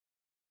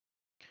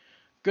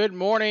Good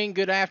morning,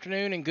 good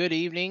afternoon, and good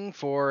evening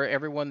for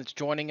everyone that's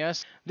joining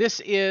us.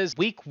 This is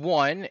week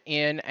one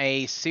in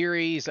a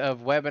series of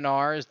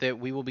webinars that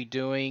we will be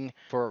doing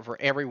for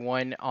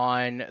everyone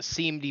on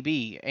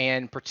CMDB,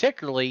 and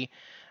particularly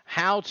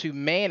how to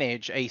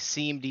manage a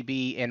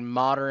CMDB in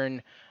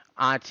modern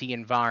IT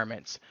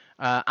environments.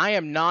 I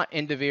am not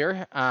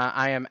Indivir.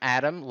 I am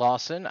Adam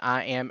Lawson.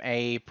 I am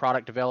a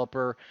product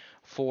developer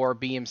for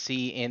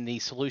BMC in the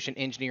Solution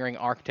Engineering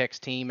Architects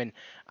team, and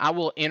I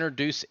will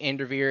introduce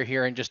Indivir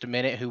here in just a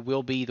minute, who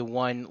will be the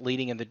one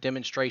leading in the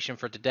demonstration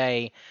for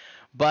today.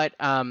 But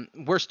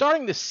we're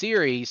starting this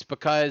series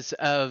because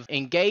of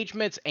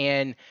engagements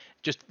and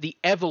just the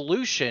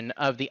evolution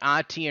of the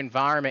IT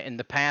environment in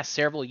the past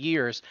several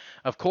years.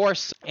 Of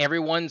course,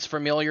 everyone's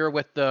familiar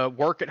with the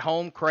work at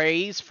home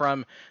craze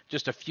from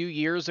just a few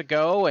years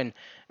ago, and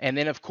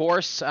then of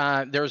course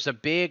there's a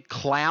big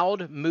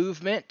cloud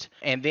movement,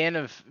 and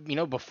then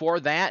before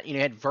that you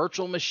had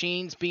virtual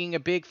machines being a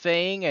big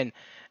thing, and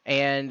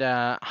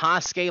high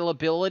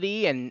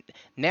scalability, and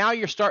now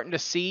you're starting to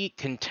see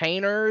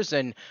containers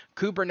and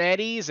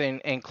Kubernetes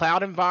and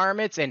cloud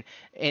environments, and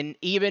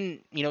even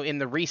in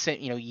the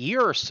recent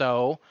year or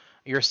so,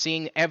 you're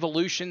seeing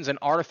evolutions in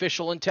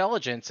artificial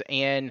intelligence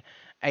and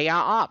AI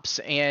ops,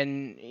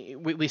 and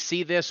we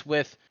see this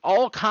with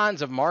all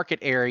kinds of market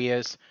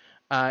areas.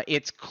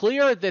 It's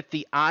clear that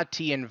the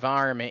IT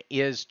environment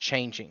is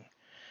changing.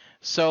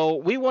 So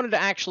we wanted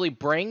to actually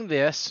bring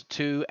this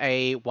to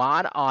a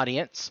wide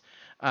audience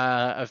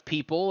of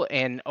people,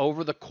 and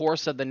over the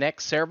course of the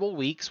next several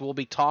weeks, we'll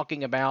be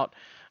talking about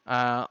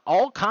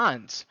all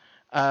kinds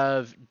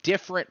of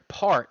different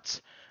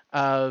parts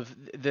of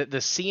the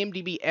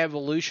CMDB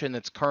evolution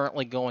that's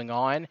currently going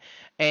on,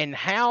 and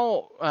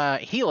how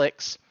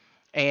Helix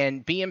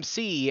and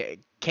BMC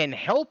can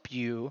help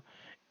you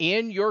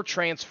in your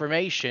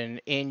transformation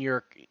in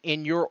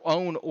your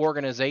own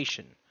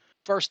organization.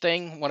 First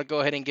thing, I want to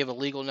go ahead and give a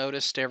legal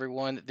notice to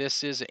everyone that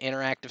this is an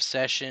interactive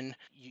session.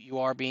 You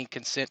are being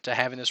consent to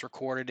having this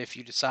recorded if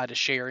you decide to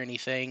share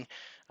anything.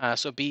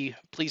 So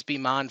please be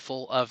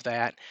mindful of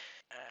that.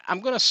 I'm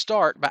going to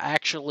start by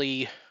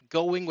actually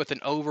going with an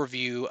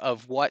overview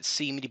of what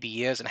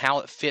CMDB is and how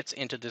it fits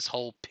into this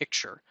whole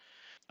picture.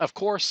 Of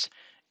course,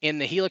 in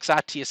the Helix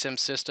ITSM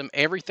system,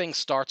 everything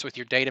starts with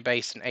your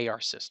database and AR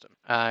system.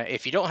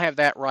 If you don't have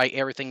that right,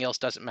 everything else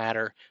doesn't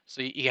matter.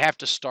 So you have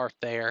to start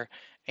there.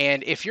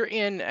 And if you're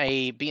in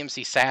a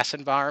BMC SaaS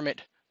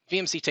environment,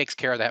 BMC takes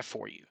care of that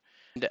for you.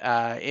 And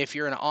if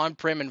you're in an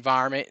on-prem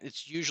environment,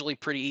 it's usually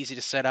pretty easy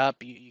to set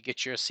up. You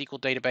get your SQL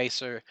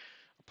database or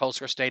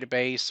Postgres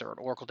database or an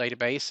Oracle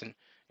database and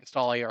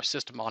install AR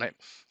system on it.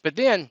 But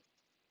then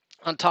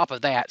on top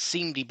of that,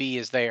 CMDB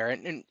is there,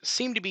 and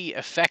CMDB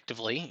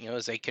effectively,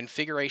 is a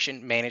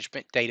configuration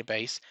management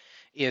database,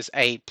 is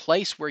a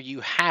place where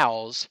you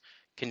house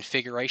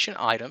configuration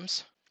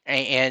items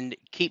and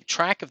keep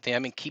track of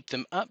them and keep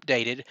them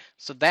updated,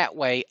 so that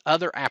way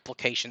other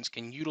applications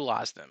can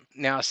utilize them.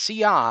 Now,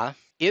 CI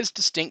is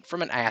distinct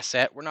from an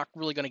asset. We're not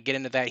really going to get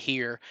into that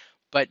here,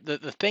 but the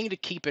thing to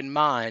keep in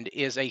mind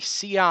is a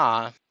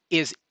CI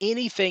is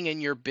anything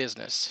in your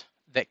business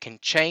that can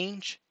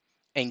change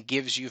and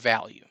gives you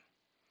value.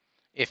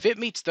 If it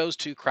meets those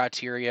two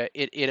criteria,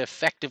 it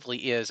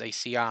effectively is a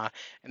CI,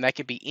 and that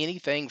could be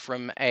anything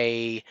from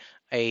a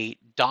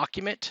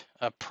document,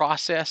 a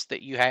process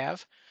that you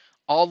have,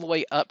 all the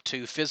way up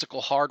to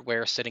physical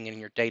hardware sitting in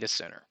your data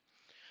center.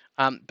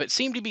 But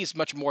CMDB is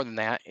much more than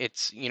that.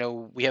 It's,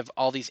 we have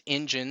all these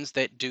engines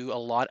that do a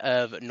lot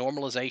of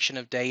normalization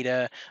of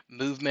data,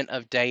 movement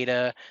of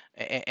data,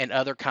 and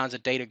other kinds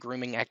of data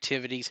grooming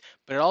activities,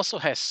 but it also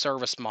has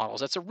service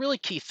models. That's a really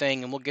key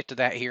thing, and we'll get to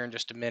that here in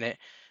just a minute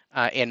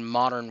in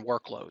modern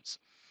workloads.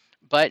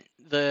 But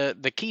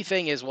the key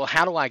thing is, well,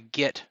 how do I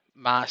get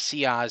my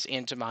CIs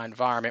into my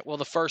environment? Well,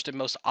 the first and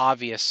most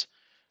obvious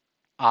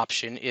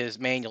option is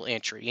manual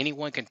entry.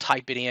 Anyone can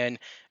type it in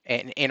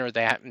and enter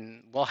that.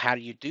 And well, how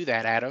do you do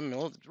that, Adam?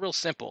 Well, it's real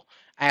simple.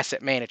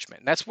 Asset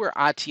management. That's where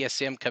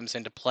ITSM comes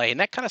into play, and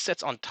that kind of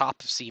sits on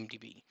top of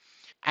CMDB.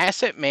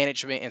 Asset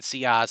management and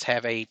CIs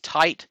have a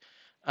tight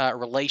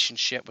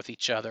relationship with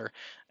each other.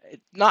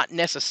 Not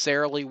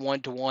necessarily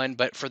one-to-one,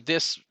 but for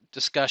this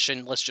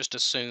discussion, let's just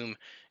assume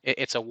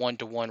it's a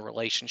one-to-one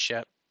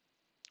relationship.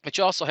 But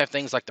you also have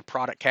things like the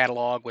product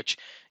catalog, which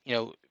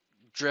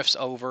drifts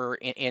over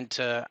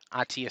into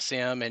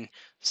ITSM and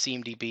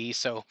CMDB.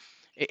 So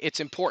it's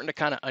important to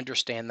kind of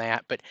understand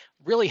that. But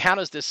really, how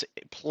does this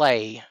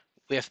play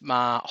with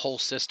my whole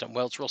system?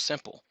 Well, it's real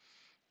simple.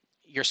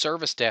 Your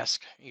service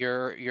desk,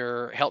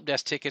 your help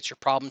desk tickets, your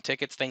problem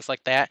tickets, things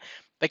like that,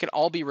 they can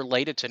all be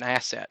related to an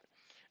asset.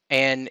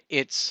 And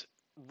it's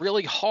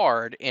really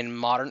hard in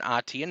modern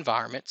IT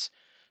environments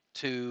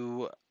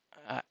to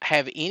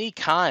have any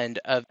kind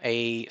of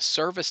a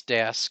service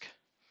desk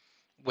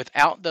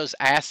without those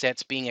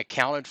assets being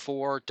accounted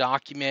for,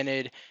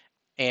 documented,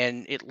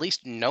 and at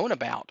least known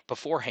about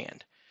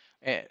beforehand.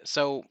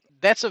 So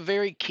that's a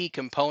very key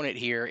component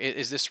here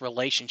is this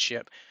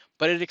relationship.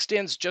 but it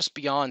extends just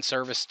beyond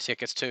service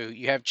tickets too.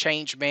 You have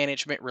change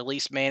management,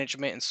 release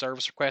management, and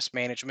service request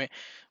management,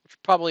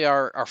 which probably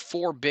are our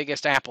four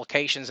biggest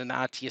applications in the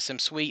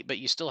ITSM suite, but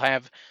you still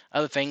have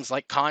other things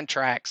like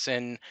contracts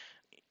and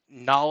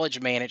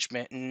knowledge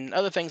management and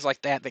other things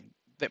like that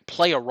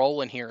play a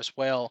role in here as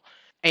well.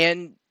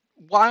 And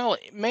while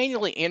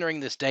manually entering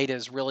this data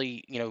is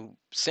really,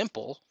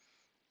 simple,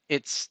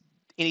 it's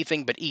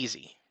anything but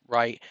easy,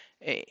 right?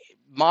 Eh,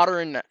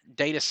 Modern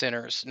data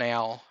centers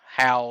now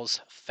house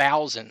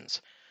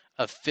thousands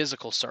of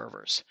physical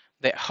servers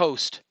that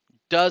host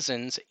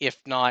dozens,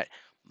 if not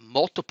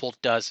multiple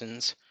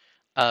dozens,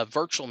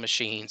 virtual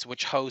machines,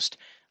 which host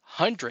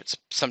hundreds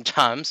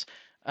sometimes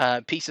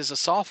pieces of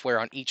software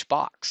on each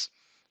box.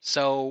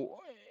 So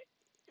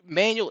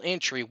manual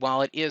entry,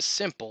 while it is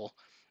simple,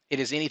 it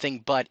is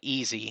anything but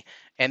easy.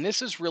 And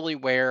this is really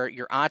where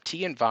your IT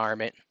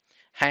environment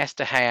has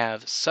to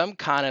have some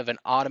kind of an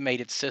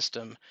automated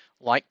system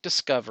like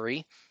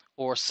Discovery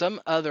or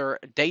some other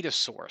data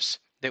source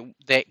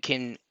that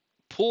can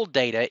pull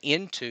data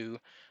into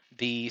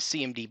the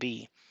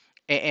CMDB.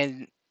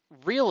 And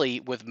really,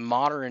 with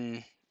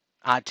modern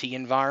IT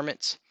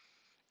environments,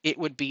 it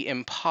would be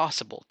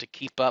impossible to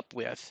keep up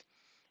with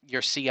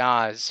your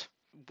CIs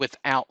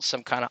without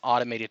some kind of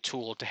automated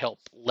tool to help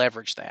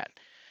leverage that.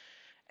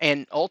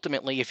 And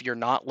ultimately, if you're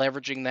not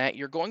leveraging that,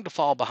 you're going to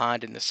fall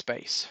behind in this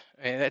space.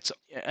 And that's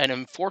an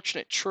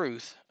unfortunate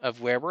truth of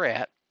where we're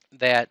at,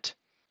 that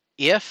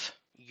if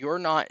you're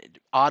not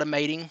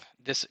automating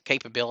this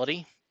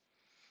capability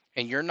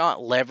and you're not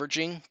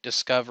leveraging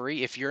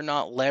discovery, if you're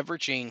not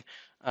leveraging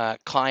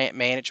client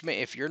management,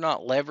 if you're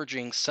not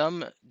leveraging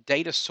some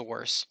data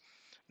source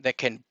that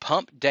can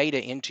pump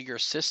data into your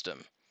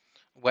system,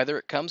 whether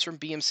it comes from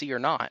BMC or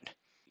not,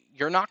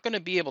 you're not going to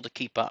be able to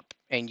keep up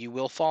and you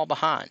will fall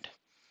behind.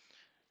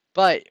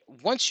 But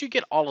once you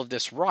get all of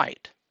this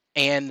right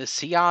and the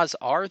CIs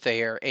are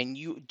there and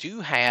you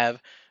do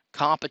have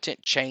competent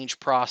change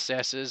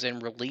processes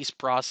and release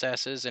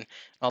processes and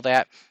all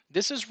that,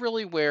 this is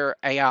really where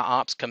AI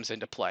ops comes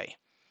into play.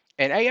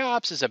 And AI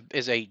ops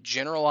is a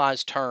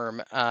generalized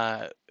term,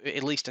 at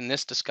least in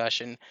this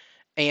discussion,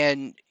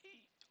 and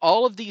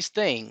all of these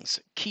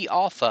things key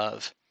off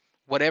of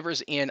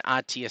whatever's in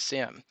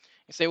ITSM.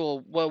 You say,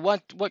 well,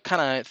 what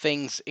kind of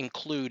things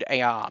include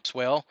AI ops?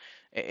 Well,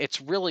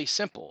 it's really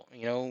simple.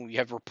 You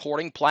have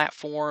reporting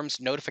platforms,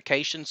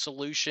 notification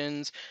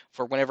solutions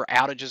for whenever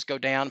outages go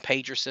down,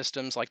 pager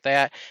systems like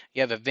that.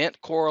 You have event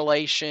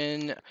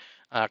correlation,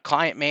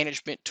 client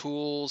management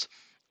tools,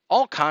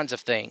 all kinds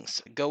of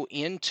things go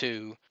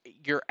into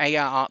your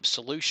AI ops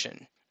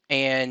solution.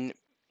 And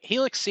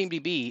Helix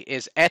CMDB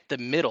is at the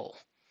middle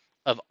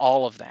of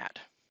all of that.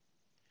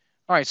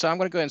 All right, so I'm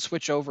going to go ahead and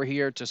switch over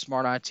here to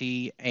Smart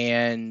IT,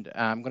 and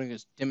I'm going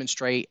to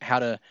demonstrate how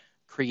to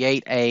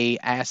create a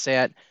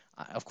asset.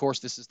 Of course,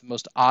 this is the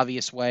most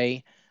obvious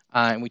way,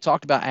 and we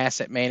talked about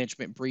asset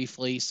management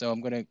briefly, so I'm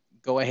going to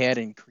go ahead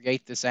and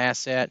create this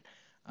asset.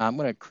 I'm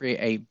going to create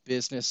a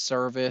business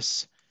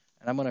service,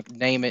 and I'm going to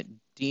name it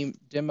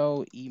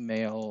Demo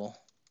Email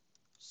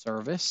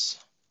Service.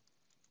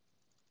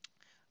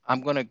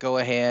 I'm going to go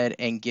ahead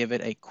and give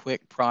it a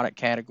quick product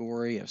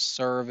category of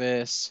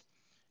service,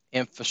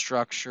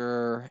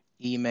 infrastructure,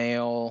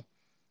 email,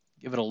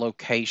 give it a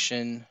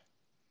location,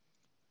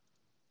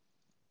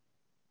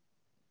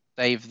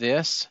 save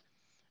this.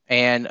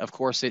 And of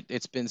course,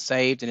 it's been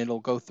saved and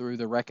it'll go through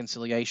the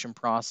reconciliation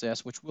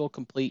process, which will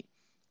complete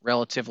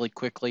relatively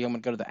quickly. I'm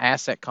going to go to the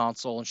asset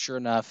console, and sure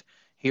enough,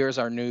 here's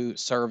our new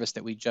service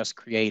that we just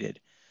created.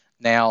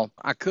 Now,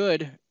 I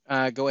could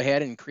go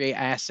ahead and create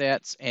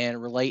assets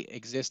and relate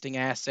existing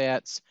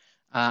assets.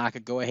 I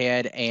could go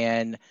ahead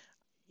and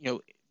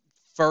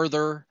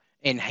further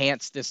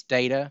enhance this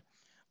data,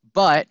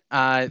 but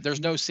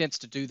there's no sense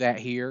to do that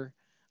here.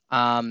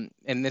 And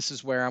this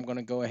is where I'm going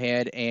to go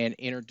ahead and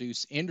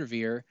introduce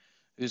Indravir,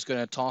 who's going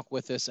to talk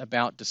with us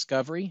about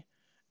discovery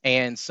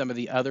and some of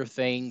the other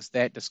things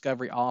that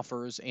discovery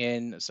offers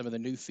and some of the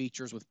new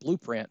features with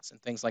blueprints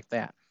and things like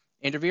that.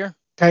 Indravir?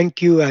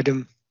 Thank you,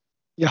 Adam.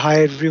 Yeah,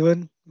 hi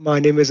everyone. My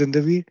name is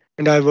Indaveer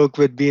and I work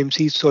with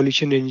BMC's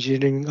Solution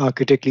Engineering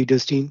Architect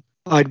Leaders team.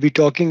 I'd be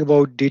talking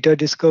about data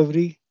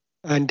discovery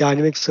and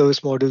dynamic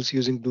service models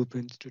using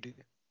blueprints today.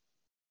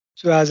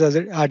 So as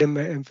Adam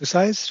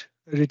emphasized,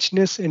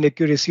 richness and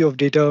accuracy of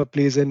data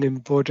plays an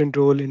important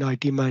role in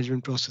IT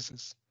management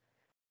processes.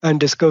 And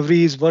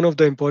discovery is one of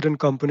the important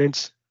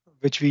components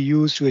which we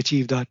use to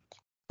achieve that.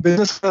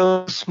 Business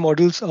service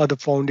models are the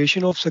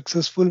foundation of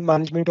successful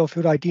management of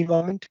your IT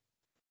environment.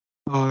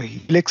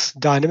 Helix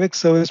dynamic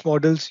service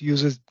models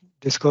uses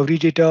discovery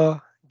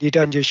data,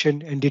 data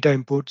ingestion, and data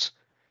imports,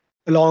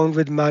 along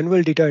with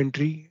manual data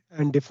entry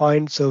and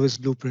defined service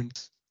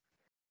blueprints.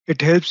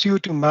 It helps you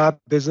to map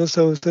business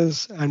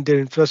services and their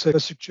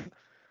infrastructure,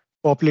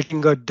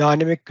 populating a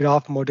dynamic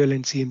graph model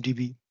in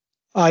CMDB.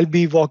 I'll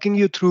be walking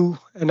you through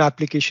an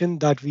application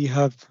that we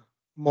have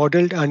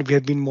modeled and we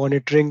have been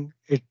monitoring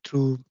it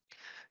through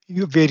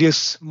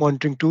various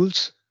monitoring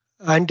tools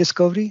and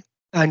discovery.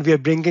 And we are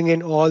bringing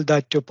in all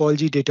that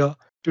topology data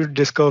to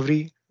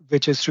discovery,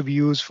 which is to be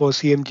used for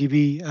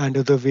CMDB and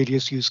other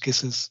various use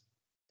cases.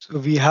 So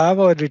we have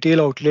our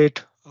retail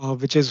outlet,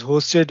 which is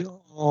hosted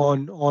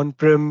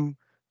on-prem.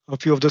 A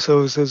few of the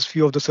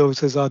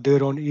services are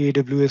there on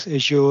AWS,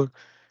 Azure,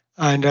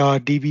 and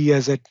DB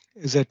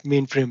is at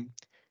mainframe.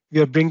 We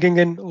are bringing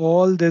in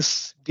all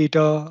this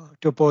data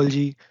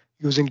topology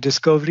using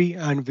discovery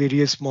and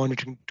various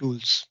monitoring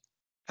tools.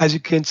 As you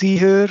can see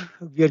here,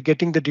 we are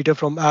getting the data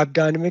from App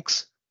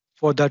Dynamics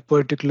for that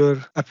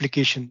particular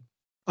application.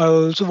 I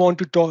also want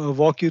to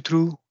walk you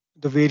through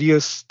the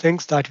various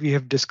things that we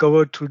have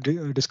discovered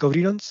through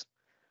discovery runs.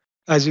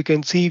 As you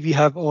can see, we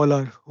have all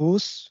our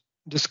hosts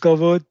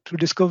discovered through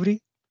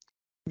discovery.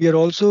 We are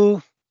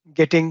also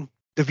getting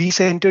the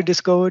vCenter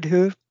discovered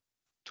here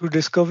through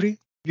discovery.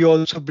 We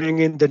also bring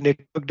in the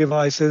network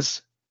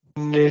devices,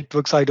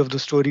 network side of the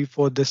story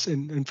for this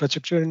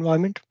infrastructure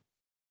environment.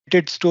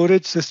 Dedicated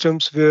storage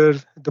systems where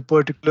the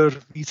particular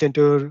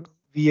vCenter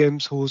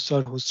VMs hosts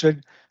are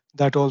hosted,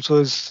 that also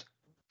is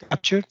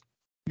captured.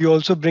 We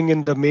also bring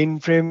in the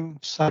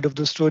mainframe side of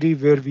the story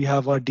where we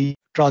have our D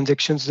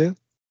transactions there.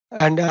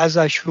 And as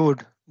I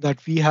showed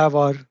that we have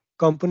our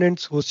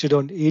components hosted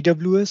on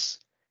AWS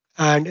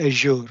and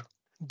Azure.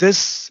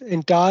 This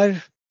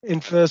entire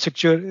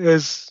infrastructure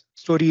is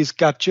story is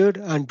captured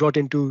and brought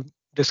into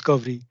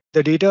discovery.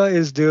 The data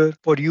is there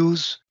for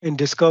use in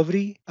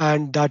discovery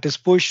and that is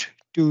pushed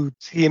to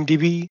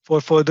CMDB for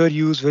further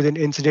use within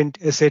incident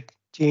asset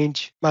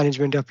change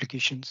management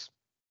applications.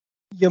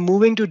 Yeah,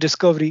 moving to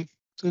discovery.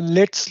 So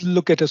let's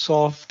look at a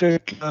software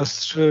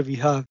cluster we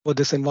have for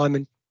this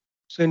environment.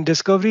 So in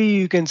discovery,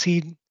 you can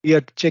see we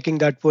are checking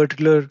that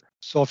particular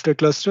software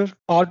cluster.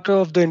 Part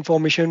of the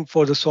information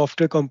for the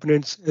software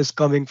components is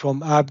coming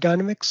from App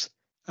Dynamics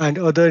and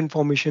other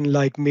information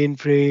like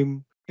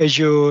mainframe,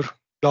 Azure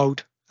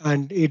Cloud,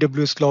 and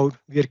AWS Cloud.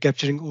 We are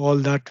capturing all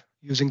that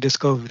using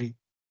discovery.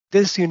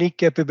 This unique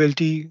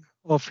capability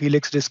of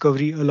Helix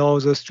Discovery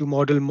allows us to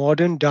model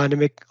modern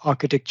dynamic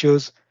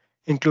architectures,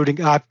 including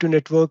app to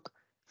network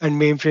and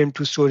mainframe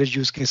to storage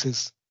use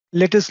cases.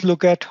 Let us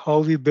look at how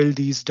we build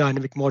these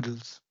dynamic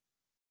models.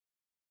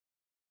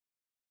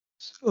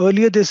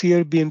 Earlier this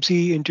year,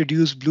 BMC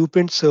introduced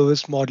blueprint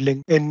service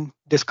modeling in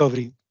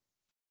Discovery.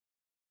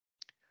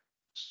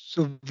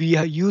 So we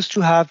used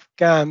to have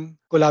CAM,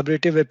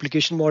 collaborative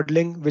application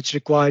modeling, which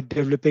required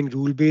developing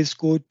rule-based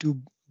code to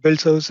build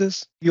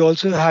services. We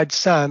also had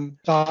SAM,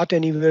 Start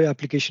Anywhere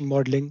application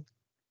modeling,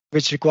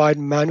 which required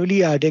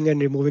manually adding and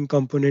removing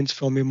components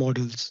from your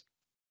models.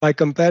 By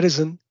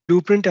comparison,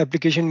 Blueprint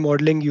application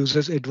modeling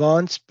uses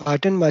advanced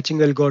pattern matching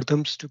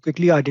algorithms to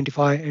quickly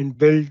identify and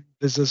build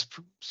business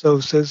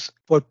services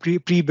for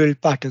pre-built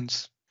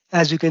patterns.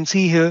 As you can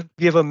see here,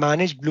 we have a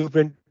manage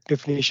blueprint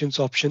definitions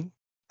option.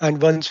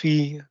 And once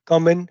we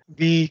come in,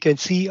 we can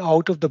see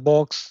out of the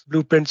box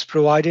blueprints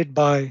provided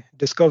by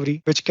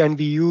Discovery, which can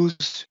be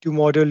used to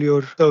model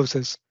your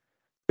services.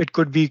 It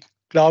could be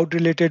cloud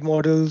related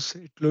models,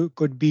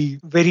 could be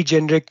very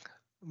generic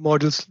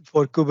models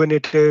for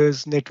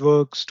Kubernetes,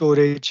 network,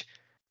 storage.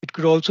 It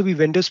could also be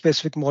vendor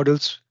specific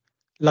models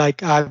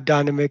like App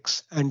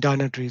Dynamics and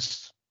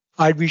Dynatrace.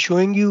 I'll be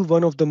showing you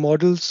one of the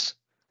models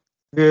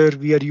where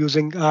we are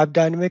using App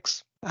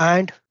Dynamics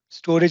and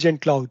storage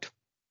and cloud.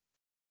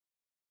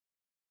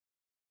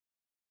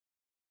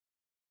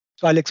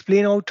 So I'll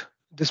explain out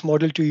this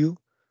model to you.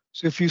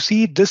 So if you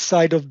see this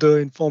side of the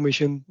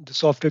information, the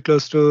software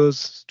clusters,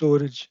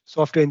 storage,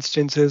 software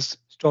instances,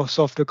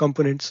 software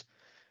components,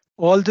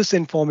 all this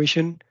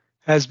information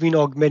has been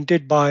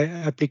augmented by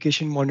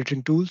application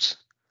monitoring tools.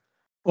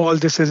 All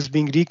this is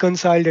being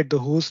reconciled at the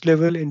host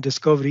level in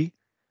discovery,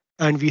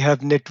 and we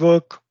have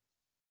network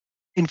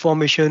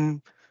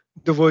information,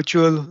 the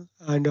virtual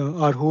and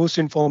our host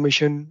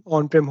information,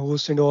 on-prem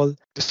host and all,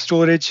 the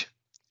storage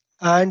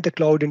and the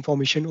cloud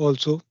information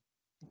also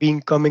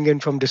being coming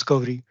in from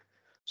discovery.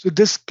 So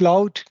this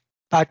cloud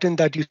pattern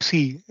that you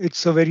see,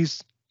 it's a very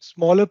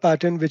smaller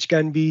pattern which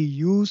can be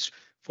used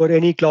for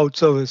any cloud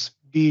service,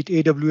 be it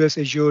AWS,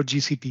 Azure,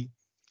 GCP.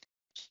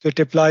 So it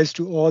applies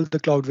to all the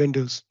cloud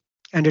vendors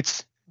and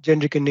it's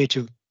generic in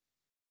nature.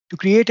 To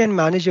create and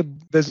manage a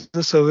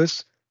business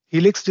service,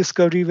 Helix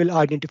Discovery will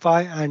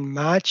identify and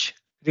match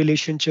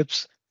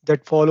relationships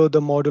that follow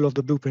the model of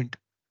the blueprint.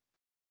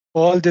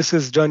 All this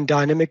is done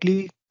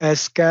dynamically as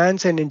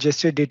scans and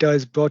ingested data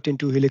is brought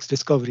into Helix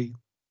Discovery.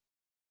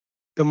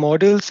 The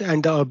models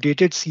and the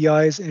updated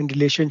CIs and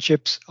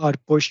relationships are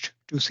pushed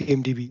to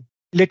CMDB.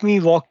 Let me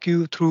walk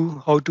you through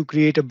how to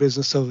create a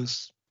business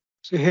service.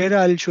 So here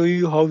I'll show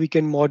you how we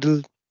can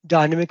model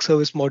dynamic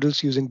service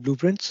models using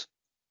blueprints.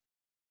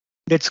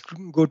 Let's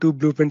go to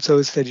Blueprint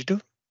Service Editor.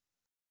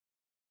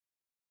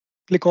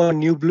 Click on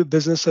New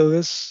Business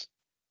Service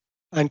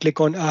and click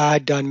on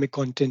Add Dynamic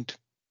Content.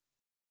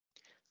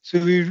 So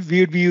we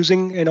would be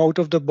using an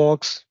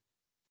out-of-the-box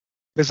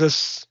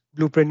business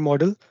blueprint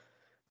model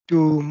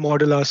to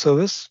model our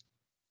service.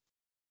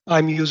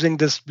 I'm using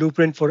this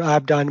blueprint for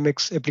App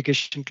Dynamics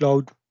Application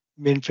Cloud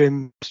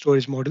mainframe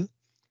storage model.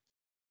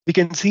 We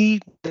can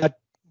see that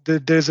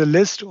there's a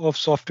list of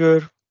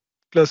software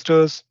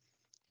clusters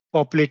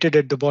populated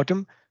at the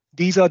bottom.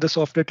 These are the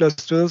software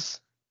clusters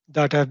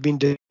that have been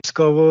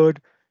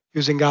discovered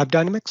using App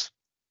Dynamics.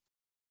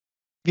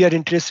 We are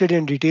interested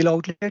in retail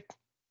outlet.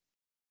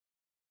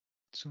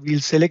 So we'll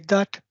select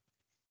that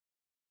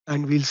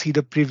and we'll see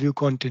the preview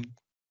content.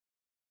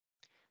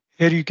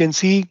 Here you can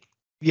see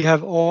we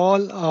have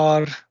all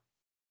our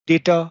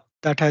data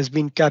that has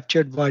been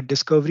captured by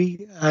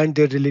Discovery and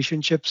their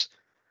relationships,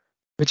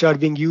 which are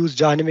being used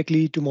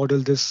dynamically to model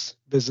this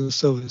business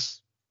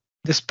service.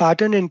 This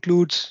pattern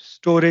includes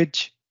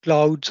storage,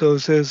 cloud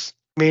services,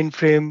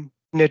 mainframe,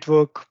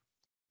 network,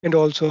 and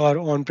also our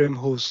on-prem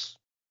hosts.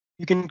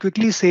 You can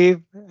quickly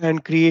save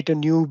and create a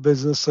new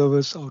business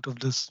service out of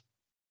this.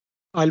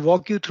 I'll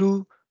walk you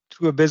through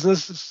a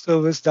business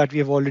service that we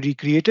have already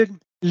created.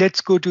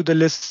 Let's go to the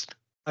list.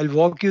 I'll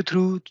walk you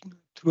through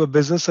a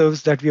business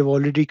service that we have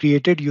already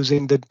created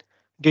using the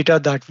data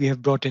that we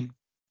have brought in.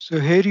 So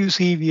here you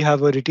see we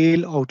have a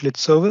retail outlet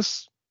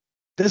service.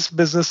 This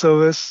business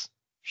service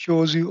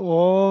shows you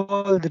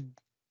all the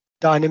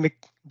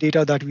dynamic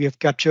data that we have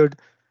captured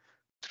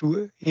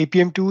through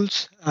APM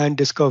tools and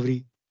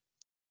Discovery.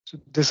 So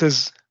this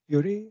is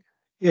your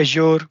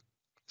Azure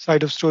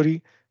side of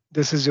story.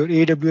 This is your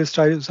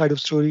AWS side of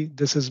story.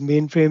 This is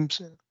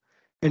mainframes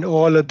and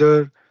all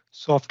other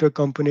software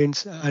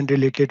components and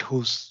related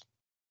hosts.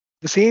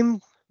 The same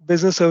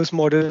business service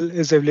model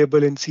is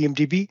available in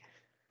CMDB.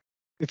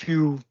 If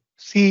you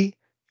see,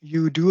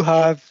 you do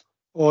have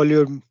all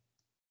your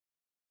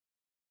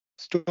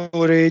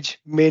storage,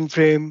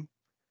 mainframe,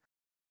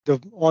 the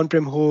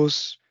on-prem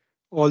hosts,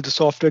 all the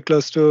software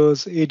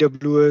clusters,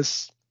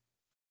 AWS,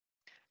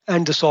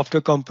 and the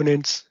software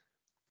components,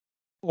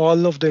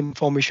 all of the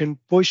information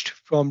pushed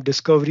from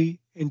Discovery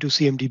into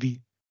CMDB.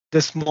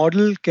 This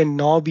model can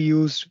now be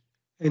used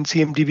in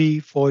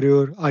CMDB for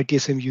your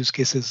ITSM use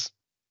cases.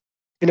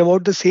 In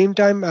about the same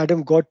time,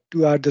 Adam got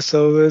to add the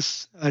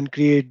service and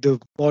create the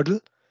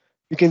model.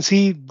 You can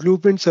see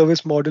Blueprint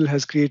Service Model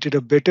has created a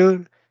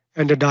better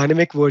and a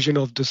dynamic version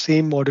of the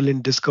same model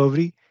in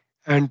Discovery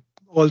and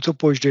also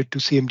pushed it to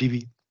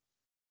CMDB.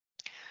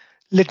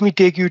 Let me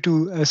take you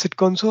to Asset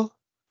Console.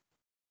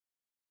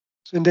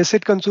 So in the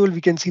Asset Console, we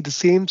can see the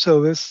same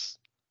service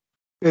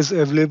is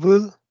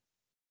available.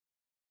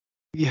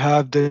 We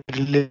have the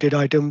related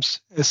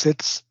items,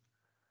 assets.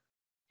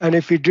 And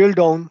if we drill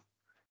down,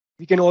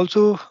 we can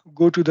also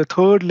go to the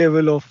third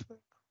level of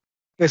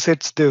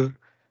assets there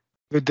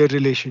with their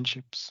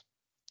relationships.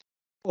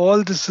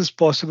 All this is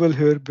possible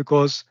here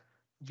because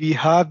we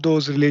have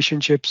those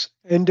relationships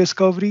in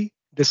Discovery,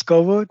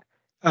 discovered,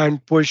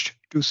 and pushed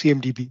to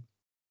CMDB.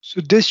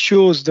 So this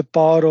shows the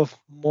power of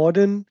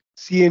modern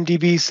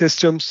CMDB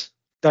systems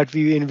that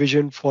we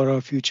envision for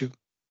our future.